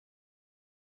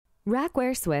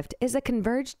RackWare Swift is a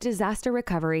converged disaster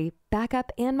recovery,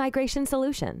 backup, and migration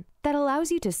solution that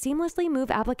allows you to seamlessly move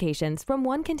applications from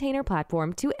one container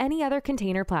platform to any other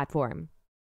container platform.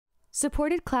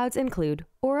 Supported clouds include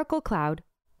Oracle Cloud,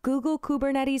 Google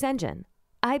Kubernetes Engine,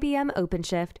 IBM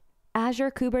OpenShift,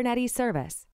 Azure Kubernetes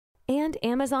Service, and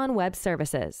Amazon Web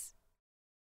Services.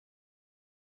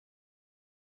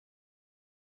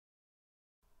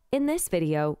 In this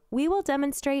video, we will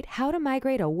demonstrate how to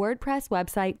migrate a WordPress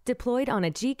website deployed on a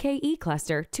GKE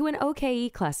cluster to an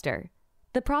OKE cluster.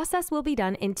 The process will be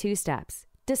done in 2 steps: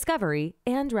 discovery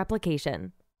and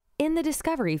replication. In the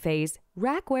discovery phase,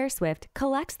 RackWare Swift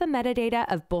collects the metadata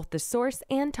of both the source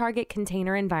and target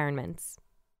container environments.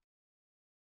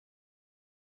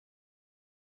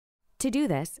 To do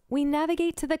this, we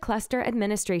navigate to the cluster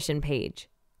administration page.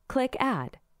 Click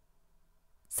Add.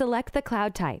 Select the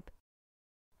cloud type.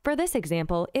 For this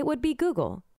example, it would be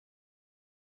Google.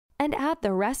 And add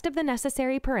the rest of the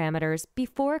necessary parameters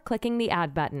before clicking the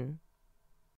Add button.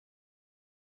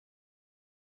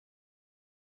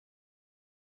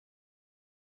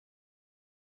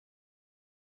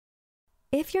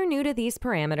 If you're new to these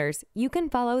parameters, you can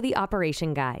follow the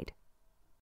operation guide.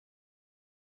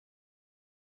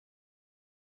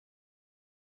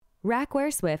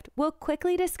 RackWare Swift will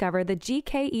quickly discover the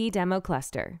GKE demo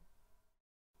cluster.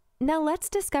 Now let's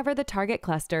discover the target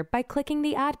cluster by clicking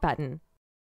the Add button.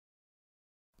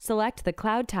 Select the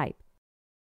cloud type.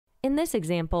 In this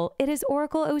example, it is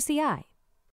Oracle OCI.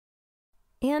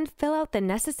 And fill out the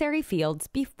necessary fields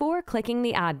before clicking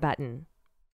the Add button.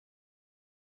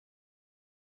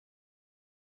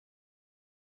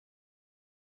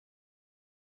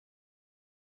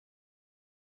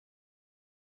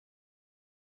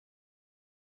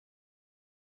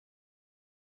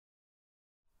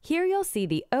 Here you'll see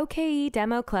the OKE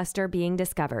demo cluster being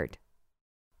discovered.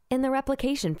 In the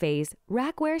replication phase,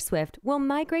 RackWare Swift will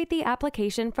migrate the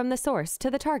application from the source to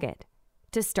the target.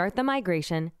 To start the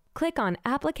migration, click on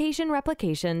Application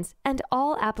Replications and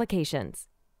All Applications.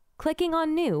 Clicking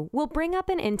on New will bring up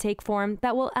an intake form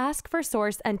that will ask for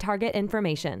source and target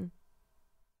information.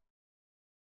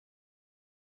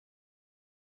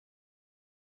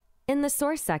 In the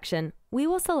source section, we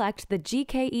will select the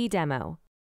GKE demo.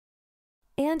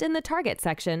 And in the target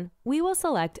section, we will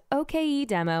select OKE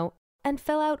demo and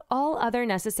fill out all other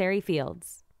necessary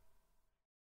fields.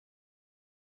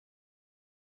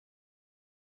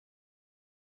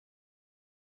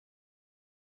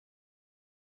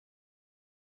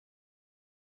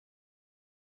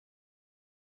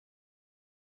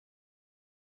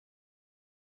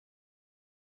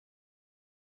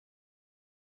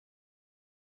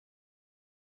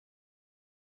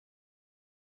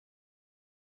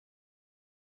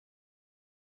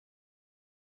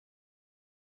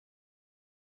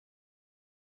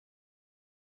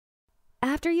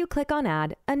 After you click on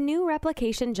Add, a new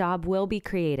replication job will be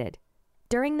created.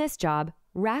 During this job,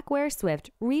 RackWare Swift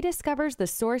rediscovers the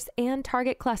source and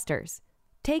target clusters,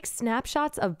 takes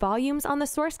snapshots of volumes on the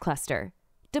source cluster,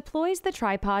 deploys the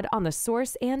tripod on the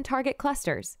source and target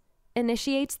clusters,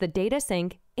 initiates the data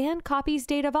sync and copies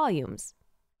data volumes,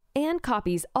 and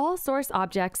copies all source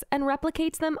objects and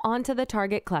replicates them onto the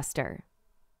target cluster.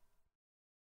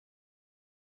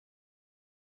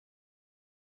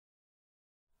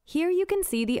 Here you can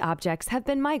see the objects have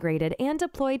been migrated and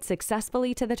deployed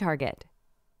successfully to the target.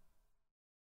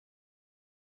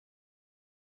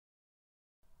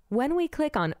 When we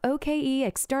click on OKE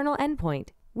External Endpoint,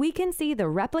 we can see the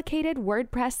replicated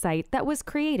WordPress site that was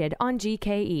created on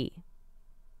GKE.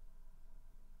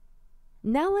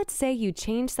 Now let's say you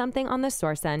change something on the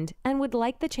source end and would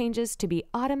like the changes to be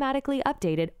automatically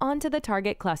updated onto the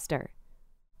target cluster.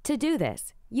 To do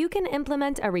this, you can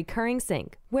implement a recurring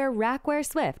sync where RackWare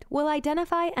Swift will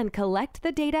identify and collect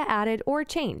the data added or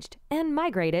changed and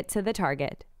migrate it to the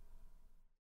target.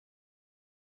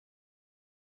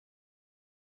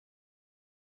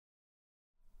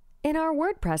 In our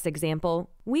WordPress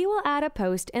example, we will add a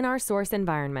post in our source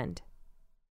environment.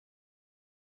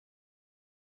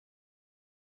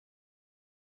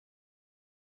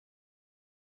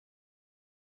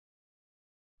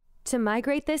 To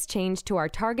migrate this change to our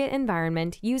target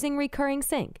environment using recurring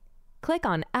sync, click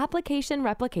on Application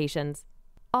Replications,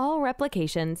 All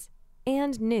Replications,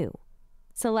 and New.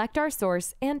 Select our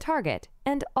source and target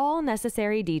and all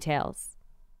necessary details.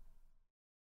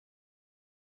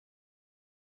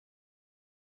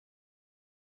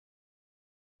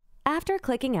 After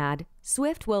clicking Add,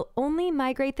 Swift will only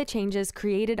migrate the changes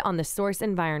created on the source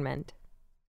environment.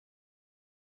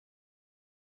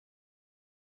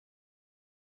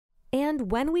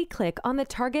 And when we click on the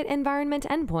target environment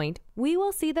endpoint, we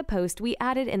will see the post we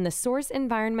added in the source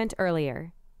environment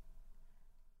earlier.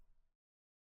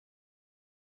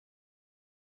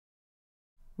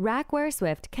 RackWare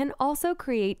Swift can also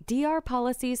create DR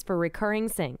policies for recurring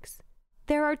syncs.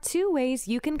 There are two ways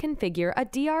you can configure a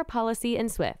DR policy in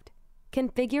Swift.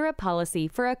 Configure a policy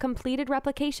for a completed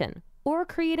replication, or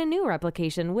create a new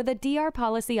replication with a DR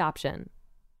policy option.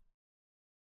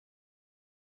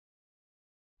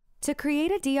 To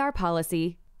create a DR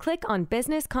policy, click on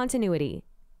Business Continuity,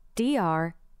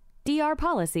 DR, DR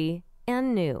Policy,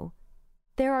 and New.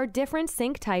 There are different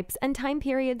sync types and time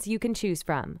periods you can choose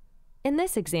from. In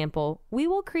this example, we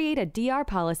will create a DR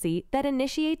policy that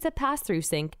initiates a pass-through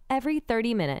sync every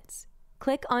 30 minutes.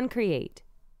 Click on Create.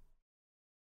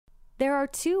 There are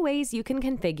two ways you can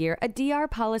configure a DR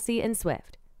policy in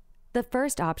Swift. The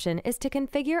first option is to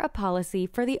configure a policy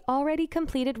for the already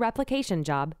completed replication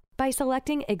job by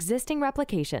selecting Existing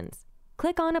Replications.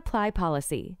 Click on Apply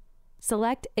Policy.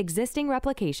 Select Existing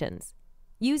Replications.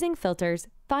 Using filters,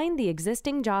 find the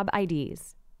existing job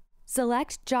IDs.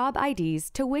 Select job IDs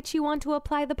to which you want to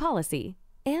apply the policy,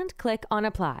 and click on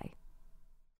Apply.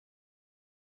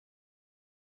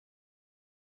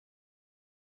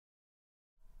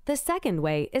 The second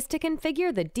way is to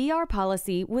configure the DR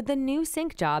policy with the new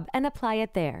sync job and apply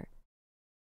it there.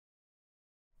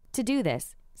 To do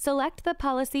this, select the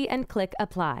policy and click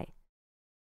Apply.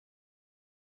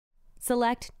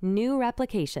 Select New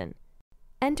Replication.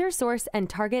 Enter source and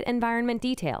target environment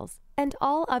details and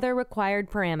all other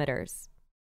required parameters.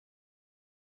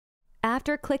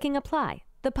 After clicking Apply,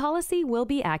 the policy will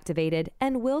be activated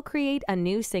and will create a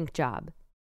new sync job.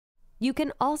 You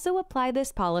can also apply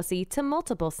this policy to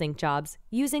multiple sync jobs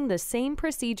using the same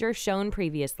procedure shown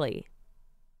previously.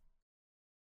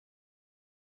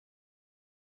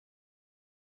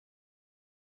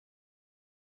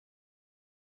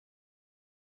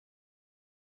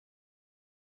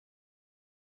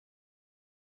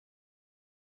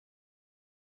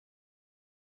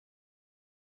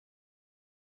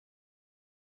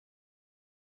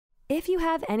 If you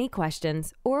have any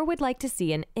questions or would like to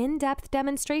see an in-depth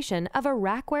demonstration of a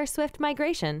RackWare Swift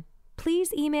migration,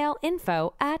 please email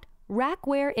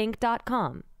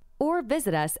info@rackwareinc.com or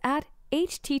visit us at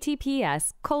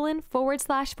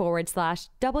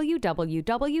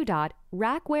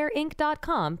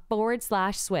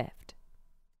https://www.rackwareinc.com/swift.